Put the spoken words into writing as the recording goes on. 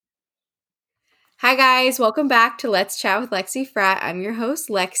Hi guys, welcome back to Let's Chat with Lexi Frat. I'm your host,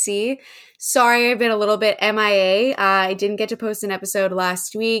 Lexi. Sorry I've been a little bit MIA. I didn't get to post an episode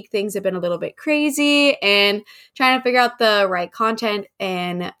last week. Things have been a little bit crazy and trying to figure out the right content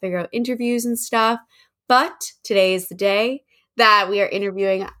and figure out interviews and stuff. But today is the day that we are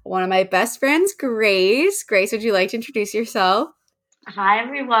interviewing one of my best friends, Grace. Grace, would you like to introduce yourself? Hi,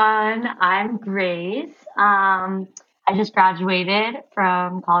 everyone. I'm Grace. I just graduated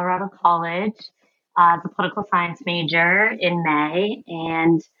from Colorado College as a political science major in May,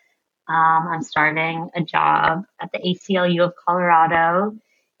 and I'm starting a job at the ACLU of Colorado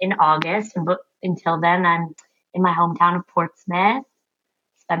in August. And until then, I'm in my hometown of Portsmouth,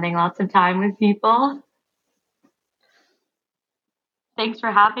 spending lots of time with people. Thanks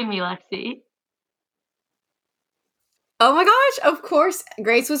for having me, Lexi. Oh my gosh, of course.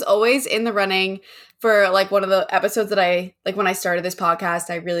 Grace was always in the running for like one of the episodes that when I started this podcast,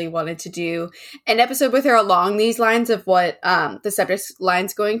 I really wanted to do an episode with her along these lines of what the subject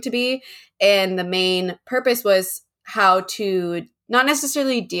line's going to be. And the main purpose was how to not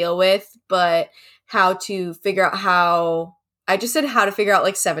necessarily deal with, but how to figure out how I just said how to figure out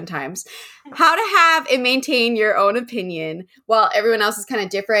like 7 times. How to have and maintain your own opinion while everyone else is kind of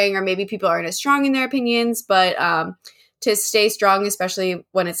differing, or maybe people aren't as strong in their opinions, but to stay strong, especially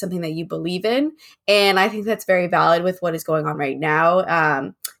when it's something that you believe in. And I think that's very valid with what is going on right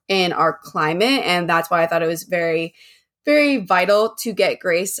now in our climate. And that's why I thought it was very, very vital to get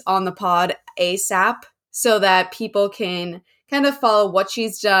Grace on the pod ASAP so that people can kind of follow what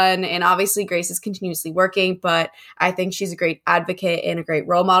she's done. And obviously Grace is continuously working, but I think she's a great advocate and a great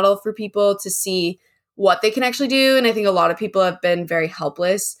role model for people to see what they can actually do. And I think a lot of people have been very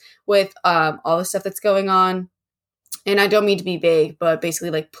helpless with all the stuff that's going on. And I don't mean to be vague, but basically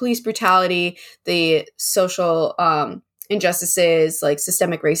like police brutality, the social injustices, like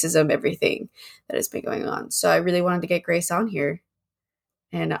systemic racism, everything that has been going on. So I really wanted to get Grace on here.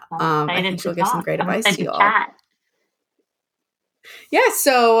 And I think she'll give some great advice to you all. Yeah,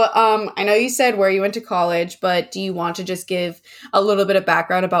 so I know you said where you went to college, but do you want to just give a little bit of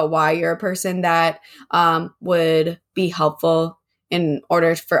background about why you're a person that would be helpful in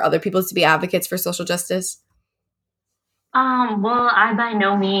order for other people to be advocates for social justice? Well, I by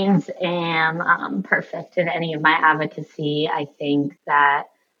no means am perfect in any of my advocacy. I think that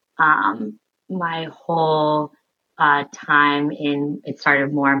my whole time it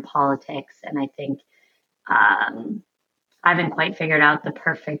started more in politics, and I think I haven't quite figured out the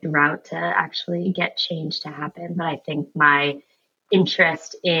perfect route to actually get change to happen. But I think my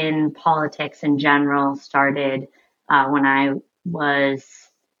interest in politics in general started when I was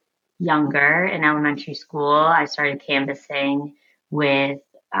younger in elementary school. I started canvassing with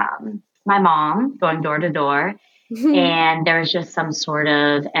my mom, going door to door. And there was just some sort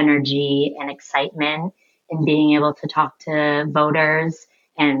of energy and excitement in being able to talk to voters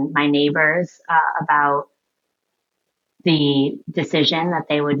and my neighbors about the decision that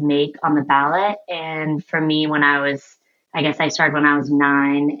they would make on the ballot. And for me, I guess I started when I was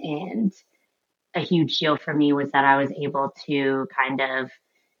 9, and a huge deal for me was that I was able to kind of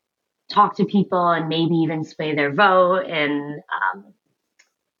talk to people and maybe even sway their vote. And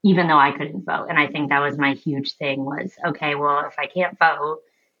even though I couldn't vote. And I think that was my huge thing was, okay, well, if I can't vote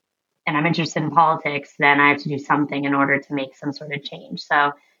and I'm interested in politics, then I have to do something in order to make some sort of change.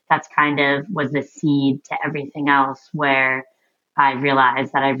 So that's kind of was the seed to everything else, where I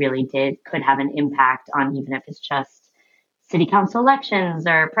realized that I really could have an impact on, even if it's just city council elections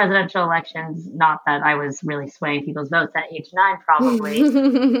or presidential elections. Not that I was really swaying people's votes at age 9,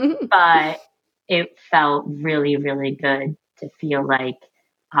 probably, but it felt really, really good to feel like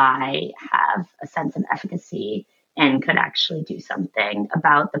I have a sense of efficacy and could actually do something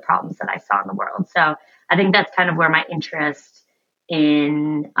about the problems that I saw in the world. So I think that's kind of where my interest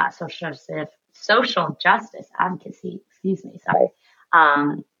in social justice advocacy,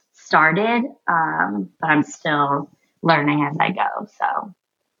 started. But I'm still learning as I go. So.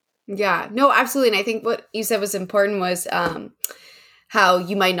 Yeah, no, absolutely. And I think what you said was important was how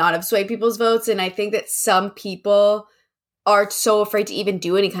you might not have swayed people's votes. And I think that some people are so afraid to even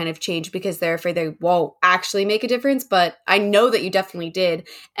do any kind of change because they're afraid they won't actually make a difference. But I know that you definitely did.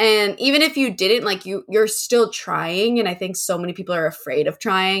 And even if you didn't, like you're still trying. And I think so many people are afraid of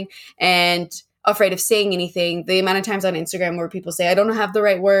trying and afraid of saying anything. The amount of times on Instagram where people say, I don't have the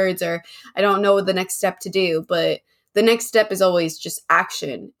right words, or I don't know the next step to do. But the next step is always just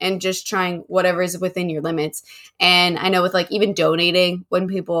action and just trying whatever is within your limits. And I know with like even donating, when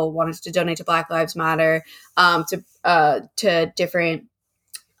people wanted to donate to Black Lives Matter, to different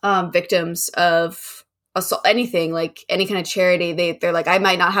victims of anything, like any kind of charity, they're like, I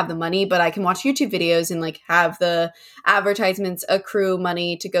might not have the money, but I can watch YouTube videos and like have the advertisements accrue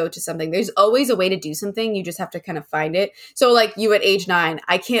money to go to something. There's always a way to do something. You just have to kind of find it. So like you at age 9,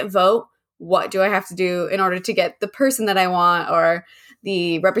 I can't vote. What do I have to do in order to get the person that I want or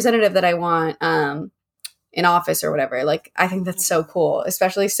the representative that I want in office or whatever? Like, I think that's so cool,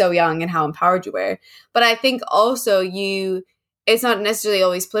 especially so young and how empowered you were. But I think also it's not necessarily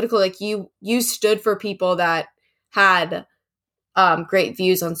always political. Like you stood for people that had great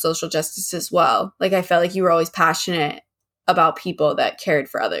views on social justice as well. Like I felt like you were always passionate about people that cared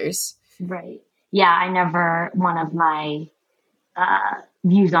for others. Right. Yeah. One of my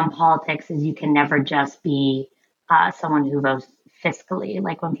views on politics is you can never just be someone who votes fiscally.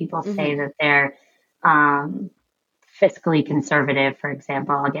 Like when people say that they're fiscally conservative, for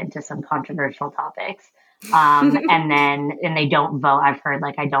example, I'll get into some controversial topics. And they don't vote. I've heard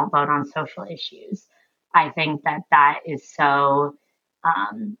like, I don't vote on social issues. I think that is so,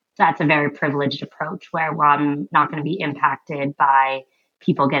 that's a very privileged approach where I'm not going to be impacted by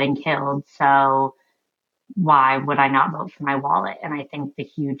people getting killed. So why would I not vote for my wallet? And I think the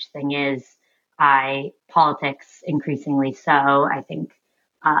huge thing is politics increasingly so, I think,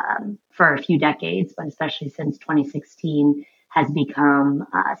 for a few decades, but especially since 2016 has become,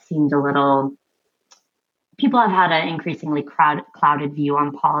 seemed a little, people have had an increasingly clouded view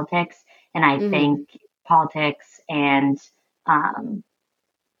on politics. And I think politics and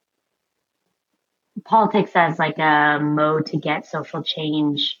politics as like a mode to get social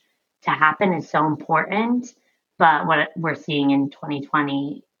change to happen is so important. But what we're seeing in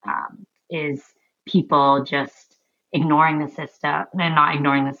 2020 is people just ignoring the system, and not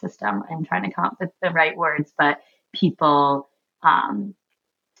ignoring the system. I'm trying to come up with the right words, but people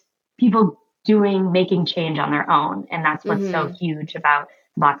making change on their own. And that's what's so huge about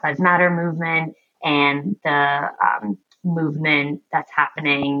the Black Lives Matter movement and the movement that's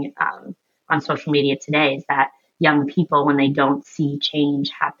happening on social media today, is that young people, when they don't see change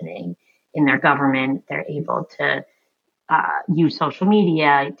happening in their government, they're able to use social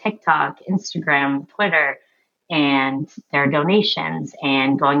media, TikTok, Instagram, Twitter, and their donations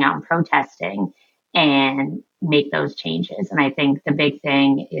and going out and protesting and make those changes. And I think the big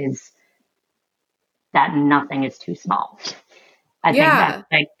thing is that nothing is too small. I think that's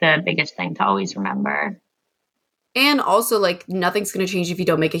like the biggest thing to always remember. And also, like, nothing's going to change if you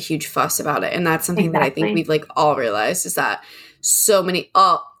don't make a huge fuss about it. And that's something that I think we've, like, all realized, is that so many,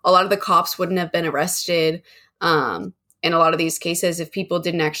 a lot of the cops wouldn't have been arrested in a lot of these cases if people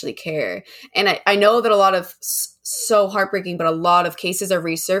didn't actually care. And I know that a lot of, so heartbreaking, but a lot of cases are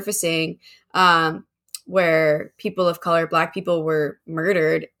resurfacing where people of color, Black people, were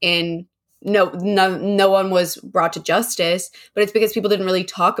murdered, and no one was brought to justice, but it's because people didn't really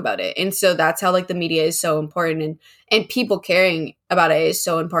talk about it. And so that's how like the media is so important, and people caring about it is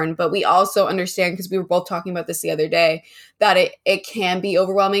so important. But we also understand, because we were both talking about this the other day, that it can be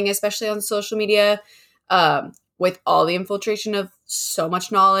overwhelming, especially on social media, with all the infiltration of so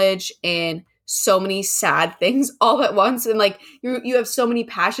much knowledge and so many sad things all at once. And like you have so many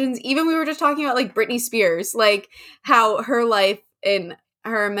passions. Even we were just talking about like Britney Spears, like how her life and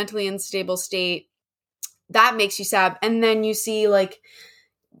her mentally unstable state, that makes you sad. And then you see like,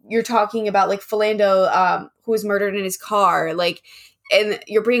 you're talking about like Philando, who was murdered in his car, like, and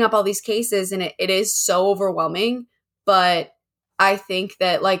you're bringing up all these cases, and it is so overwhelming. But I think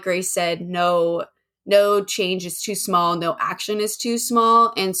that, like Grace said, no change is too small, no action is too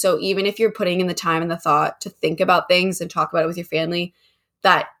small. And so even if you're putting in the time and the thought to think about things and talk about it with your family,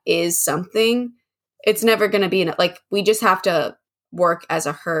 that is something. It's never going to be like, we just have to work as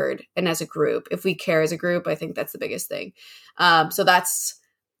a herd and as a group. If we care as a group, I think that's the biggest thing. So that's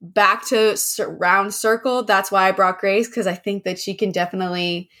back to round circle. That's why I brought Grace, because I think that she can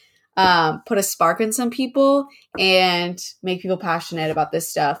definitely put a spark in some people and make people passionate about this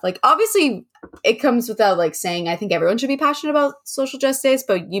stuff. Like, obviously it comes without like saying, I think everyone should be passionate about social justice,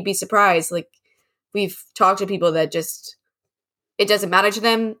 but you'd be surprised. Like, we've talked to people that just, it doesn't matter to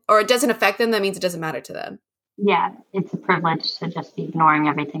them, or it doesn't affect them. That means it doesn't matter to them. Yeah, it's a privilege to just be ignoring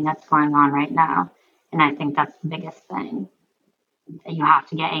everything that's going on right now. And I think that's the biggest thing. That you have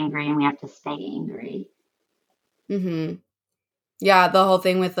to get angry, and we have to stay angry. Yeah, the whole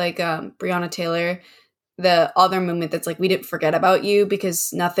thing with like Breonna Taylor, the other movement that's like, we didn't forget about you,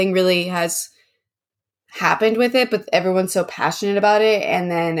 because nothing really has happened with it, but everyone's so passionate about it.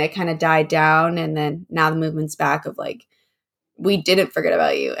 And then it kind of died down. And then now the movement's back of like, we didn't forget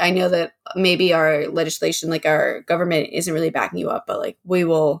about you. I know that maybe our legislation, like our government, isn't really backing you up, but like, we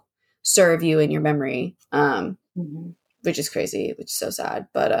will serve you in your memory, which is crazy, which is so sad.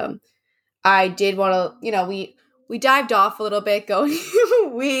 But I did want to, we dived off a little bit going,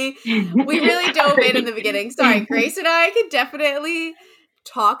 we really dove in the beginning. Sorry, Grace and I could definitely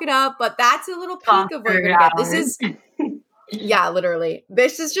talk it up, but that's a little peek of what you're going to get. This is, yeah, literally.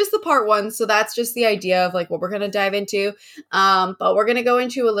 This is just the part one. So that's just the idea of like what we're going to dive into. But we're going to go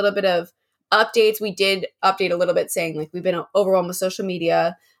into a little bit of updates. We did update a little bit saying like we've been overwhelmed with social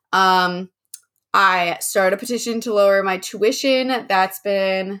media. I started a petition to lower my tuition. That's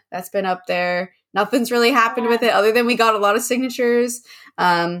been up there. Nothing's really happened with it other than we got a lot of signatures.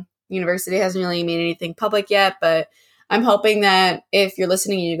 University hasn't really made anything public yet, but I'm hoping that if you're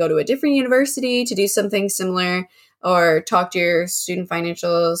listening and you go to a different university to do something similar or talk to your student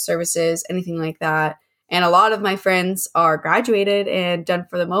financial services, anything like that. And a lot of my friends are graduated and done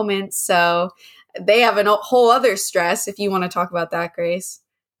for the moment. So they have a whole other stress if you want to talk about that, Grace.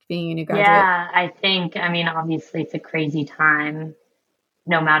 Being a new graduate? Yeah, obviously it's a crazy time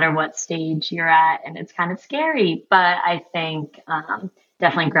no matter what stage you're at, and it's kind of scary, but I think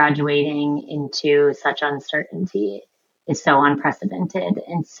definitely graduating into such uncertainty is so unprecedented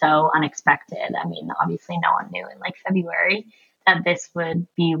and so unexpected. Obviously no one knew in like February that this would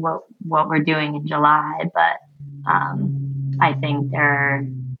be what we're doing in July, but I think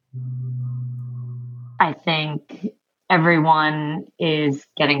everyone is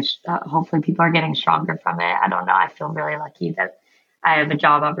getting, hopefully people are getting stronger from it. I don't know. I feel really lucky that I have a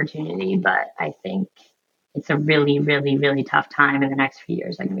job opportunity, but I think it's a really, really, really tough time. In the next few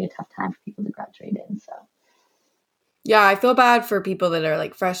years are going to be a tough time for people to graduate in. So, yeah, I feel bad for people that are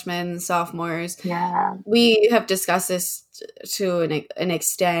like freshmen, sophomores. Yeah. We have discussed this to an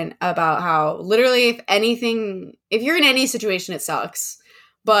extent about how literally if you're in any situation, it sucks.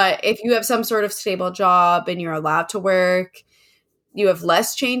 But if you have some sort of stable job and you're allowed to work, you have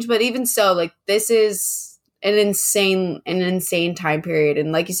less change. But even so, like this is an insane time period.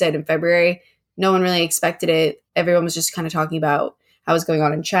 And like you said, in February, no one really expected it. Everyone was just kind of talking about how was going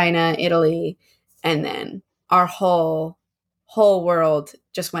on in China, Italy, and then our whole world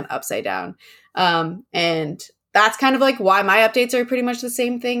just went upside down. And that's kind of like why my updates are pretty much the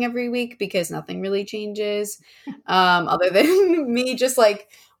same thing every week, because nothing really changes other than me just like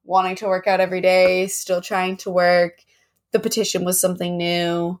wanting to work out every day, still trying to work. The petition was something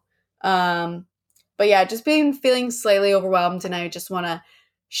new. But yeah, just feeling slightly overwhelmed. And I just want to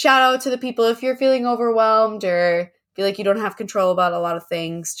shout out to the people, if you're feeling overwhelmed or feel like you don't have control about a lot of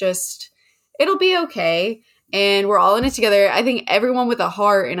things, just it'll be okay. And we're all in it together. I think everyone with a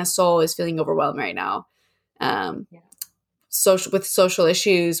heart and a soul is feeling overwhelmed right now. With social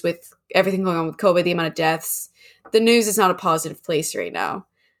issues, with everything going on with COVID, the amount of deaths, the news is not a positive place right now.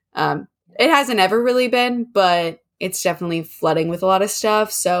 It hasn't ever really been, but it's definitely flooding with a lot of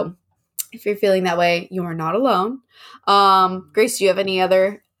stuff. So if you're feeling that way, you are not alone. Grace, do you have any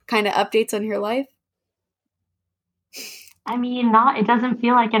other kind of updates on your life? It doesn't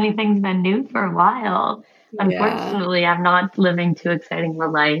feel like anything's been new for a while. Yeah. Unfortunately, I'm not living too exciting of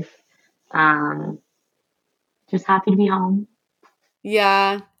a life. Just happy to be home.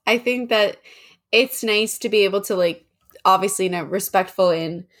 Yeah, I think that it's nice to be able to, like, obviously in a respectful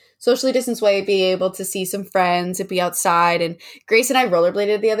and socially distanced way, be able to see some friends and be outside. And Grace and I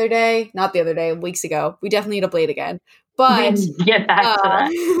rollerbladed weeks ago. We definitely need to blade again. But get back to that.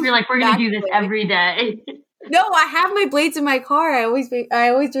 We're like, we're going to do this every day. No, I have my blades in my car. I always do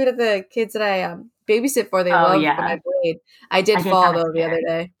it at the kids that I babysit for. They love when I blade. I did fall though the other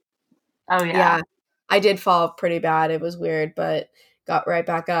day. Oh yeah. Yeah, I did fall pretty bad. It was weird, but got right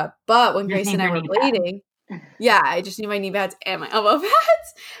back up. But when Grace and I were blading, yeah, I just need my knee pads and my elbow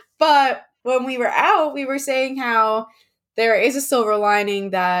pads. But when we were out, we were saying how there is a silver lining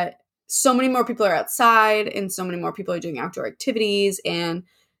that so many more people are outside and so many more people are doing outdoor activities. And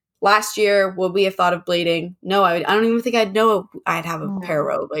last year, would we have thought of blading? No, I don't even think I'd know I'd have a pair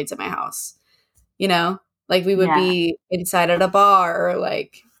of rollerblades at my house. You know, like we would be inside at a bar or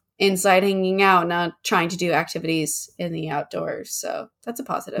like inside hanging out, not trying to do activities in the outdoors. So that's a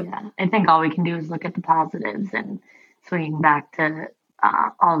positive. Yeah, I think all we can do is look at the positives and swinging back to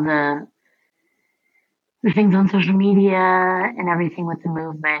all the things on social media and everything with the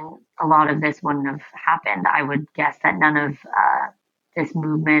movement. A lot of this wouldn't have happened. I would guess that none of this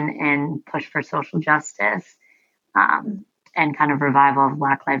movement and push for social justice and kind of revival of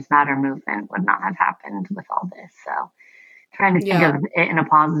Black Lives Matter movement would not have happened with all this. So trying to think of it in a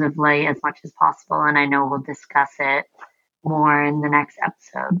positive light as much as possible. And I know we'll discuss it more in the next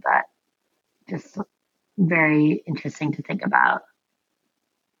episode, but just very interesting to think about.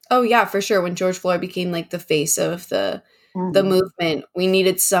 Oh yeah, for sure. When George Floyd became like the face of the movement, we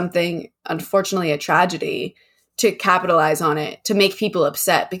needed something, unfortunately a tragedy, to capitalize on it, to make people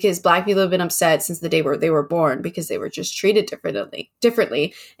upset, because Black people have been upset since the day they were born, because they were just treated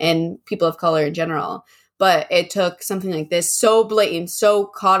differently, and people of color in general. But it took something like this, so blatant, so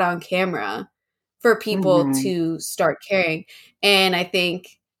caught on camera, for people to start caring. And I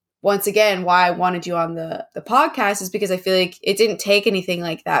think, once again, why I wanted you on the podcast is because I feel like it didn't take anything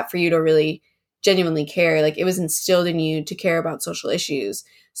like that for you to really genuinely care. Like, it was instilled in you to care about social issues.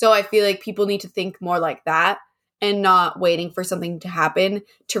 So I feel like people need to think more like that, and not waiting for something to happen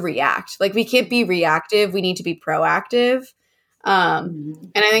to react. Like, we can't be reactive. We need to be proactive.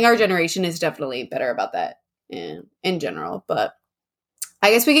 And I think our generation is definitely better about that in general. But I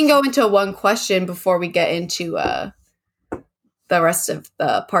guess we can go into one question before we get into the rest of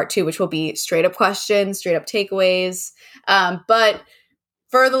the part 2, which will be straight up questions, straight up takeaways. But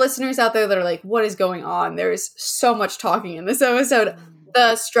for the listeners out there that are like, what is going on? There's so much talking in this episode.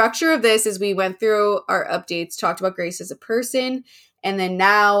 The structure of this is we went through our updates, talked about Grace as a person, and then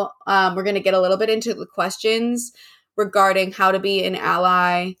now we're going to get a little bit into the questions regarding how to be an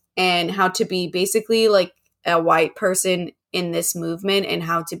ally and how to be basically like a white person in this movement, and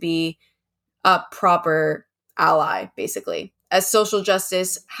how to be a proper ally, basically. As social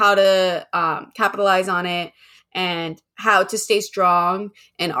justice, how to capitalize on it, and how to stay strong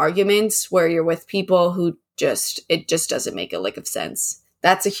in arguments where you're with people who it just doesn't make a lick of sense.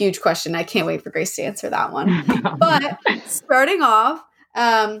 That's a huge question. I can't wait for Grace to answer that one. But starting off,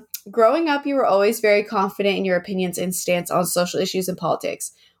 growing up, you were always very confident in your opinions and stance on social issues and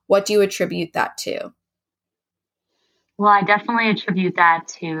politics. What do you attribute that to? Well, I definitely attribute that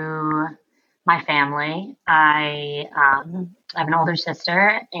to my family. I have an older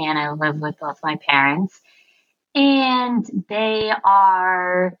sister, and I live with both my parents, and they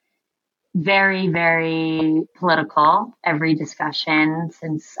are very, very political. Every discussion,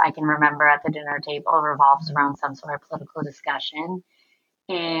 since I can remember at the dinner table, revolves around some sort of political discussion.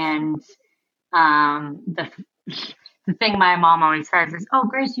 And the thing my mom always says is, "Oh,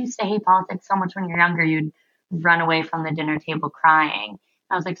 Grace, you used to hate politics so much when you're younger, you'd run away from the dinner table crying."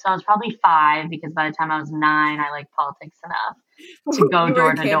 I was like, so I was probably 5, because by the time I was 9, I liked politics enough to go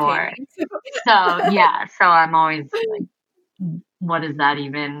door to door. So yeah, so I'm always like, what is that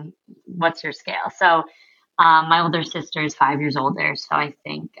even? What's your scale? So my older sister is 5 years older. So I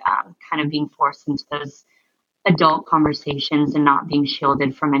think kind of being forced into those adult conversations and not being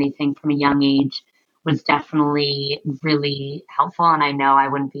shielded from anything from a young age was definitely really helpful. And I know I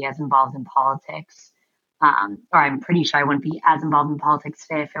wouldn't be as involved in politics, or I'm pretty sure I wouldn't be as involved in politics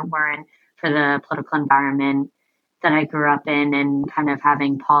today if it weren't for the political environment that I grew up in, and kind of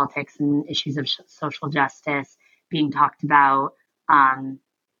having politics and issues of social justice being talked about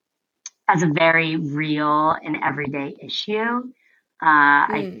as a very real and everyday issue.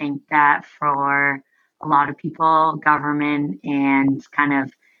 I think that for a lot of people, government and kind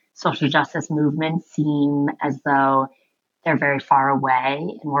of social justice movements seem as though they're very far away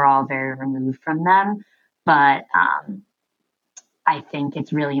and we're all very removed from them. But I think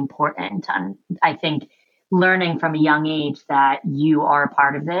it's really important. I think learning from a young age that you are a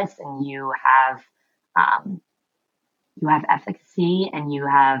part of this, and you have efficacy, and you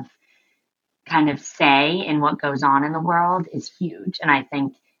have kind of say in what goes on in the world is huge. And I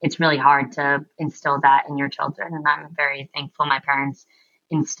think it's really hard to instill that in your children. And I'm very thankful my parents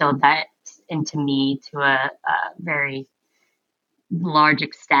instilled that into me to a very large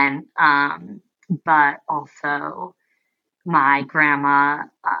extent. But also my grandma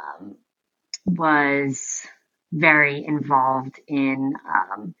was very involved in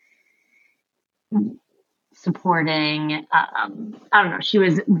supporting, I don't know, she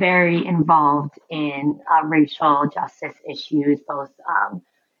was very involved in racial justice issues, both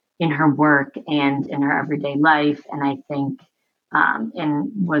in her work and in her everyday life. And I think, and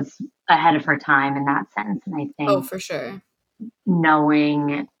was ahead of her time in that sense. And I think, oh, for sure,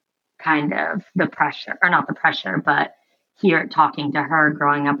 knowing kind of the pressure, or not the pressure, but talking to her,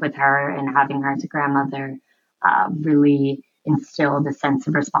 growing up with her, and having her as a grandmother, really instilled a sense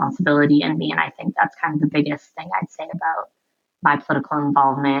of responsibility in me. And I think that's kind of the biggest thing I'd say about my political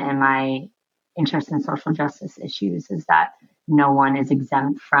involvement and my interest in social justice issues, is that no one is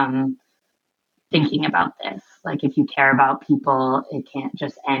exempt from thinking about this. Like, if you care about people, it can't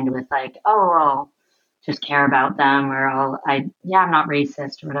just end with like, oh, I'll just care about them, or I'm not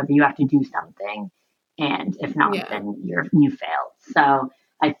racist or whatever. You have to do something. And if not, then you failed. So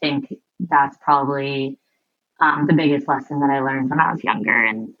I think that's probably the biggest lesson that I learned when I was younger.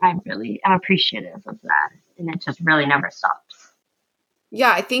 And I'm appreciative of that. And it just really never stops.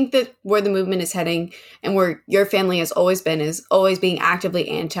 Yeah, I think that where the movement is heading, and where your family has always been, is always being actively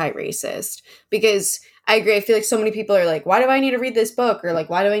anti-racist. Because I agree. I feel like so many people are like, why do I need to read this book? Or like,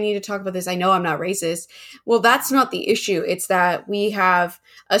 why do I need to talk about this? I know I'm not racist. Well, that's not the issue. It's that we have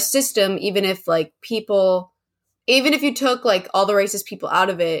a system, even if like people, even if you took like all the racist people out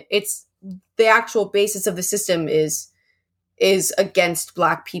of it, it's the actual basis of the system is against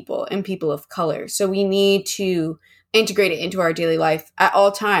Black people and people of color. So we need to integrate it into our daily life at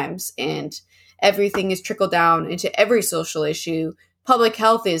all times. And everything is trickled down into every social issue. Public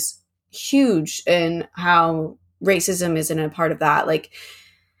health is huge in how racism isn't a part of that. Like,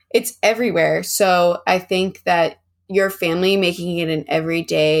 it's everywhere. So I think that your family making it an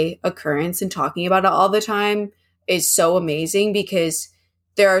everyday occurrence and talking about it all the time is so amazing, because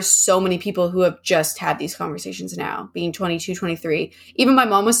there are so many people who have just had these conversations now, being 22, 23. Even my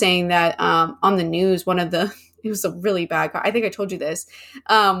mom was saying that on the news, it was a really bad, I think I told you this,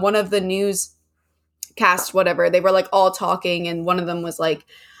 one of the news cast, whatever, they were like all talking, and one of them was like,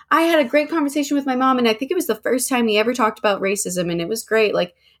 I had a great conversation with my mom, and I think it was the first time we ever talked about racism, and it was great.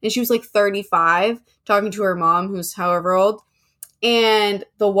 Like, and she was like 35 talking to her mom, who's however old. And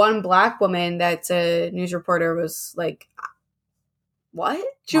the one Black woman that's a news reporter was like, what?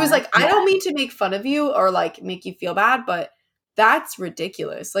 She was like, I don't mean to make fun of you or like make you feel bad, but that's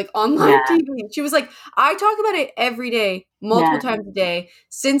ridiculous. Like, online TV. She was like, I talk about it every day, multiple times a day.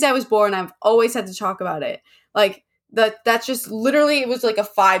 Since I was born, I've always had to talk about it. Like, that's just literally, it was like a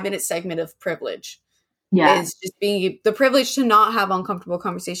 5-minute segment of privilege. Yeah. Is just being the privilege to not have uncomfortable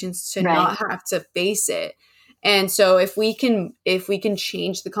conversations, to not have to face it. And so if we can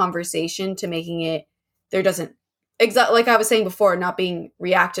change the conversation to making it, there doesn't, exactly like I was saying before, not being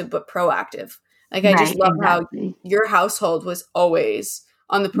reactive but proactive. Like, I just love how your household was always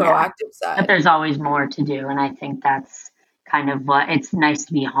on the proactive side. But there's always more to do. And I think that's kind of what, it's nice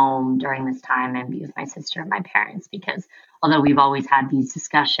to be home during this time and be with my sister and my parents, because although we've always had these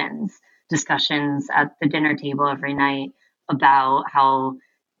discussions at the dinner table every night about how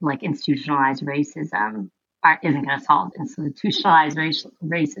like institutionalized racism isn't going to solve institutionalized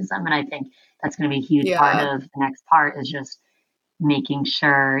racism. And I think that's going to be a huge part of the next part, is just making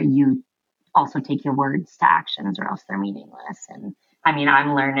sure you also take your words to actions, or else they're meaningless. And I mean,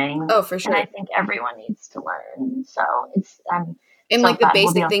 I'm learning. Oh, for sure. And I think everyone needs to learn. So it's, and so like the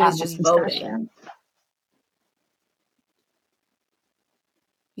basic thing is just voting.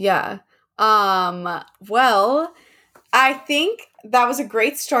 Yeah. Well, I think that was a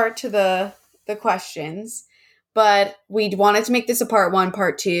great start to the questions, but we wanted to make this a part 1,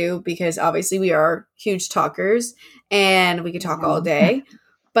 part 2, because obviously we are huge talkers and we could talk all day.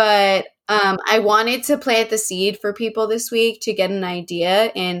 But I wanted to plant the seed for people this week to get an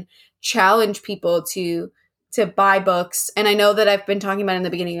idea and challenge people to buy books. And I know that I've been talking about in the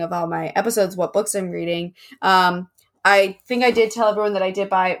beginning of all my episodes what books I'm reading. I think I did tell everyone that I did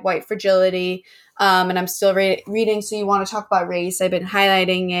buy White Fragility, and I'm still reading So You Want to Talk About Race. I've been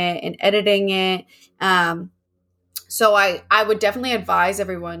highlighting it and editing it. So I would definitely advise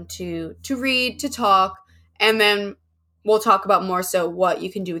everyone to read, to talk, and then we'll talk about more so what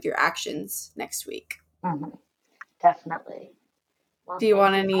you can do with your actions next week. Mm-hmm. Definitely. Well, do you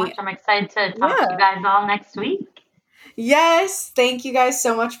want any? I'm excited to talk to you guys all next week. Yes, thank you guys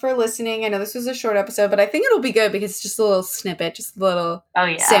so much for listening. I know this was a short episode, but I think it'll be good because it's just a little snippet, just a little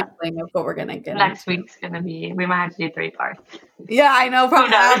sampling of what we're going to get. Next week's going to be, we might have to do 3 parts. Yeah, I know.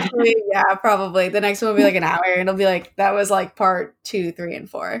 Probably. Yeah, probably. The next one will be like an hour, and it'll be like, that was like part 2, 3, and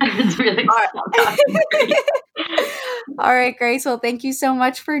 4. It's really all right, Grace. Well, thank you so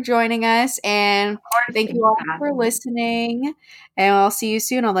much for joining us, and thank you all for listening. And I'll see you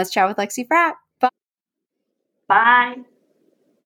soon on Let's Chat with Lexi Frapp. Bye. Bye.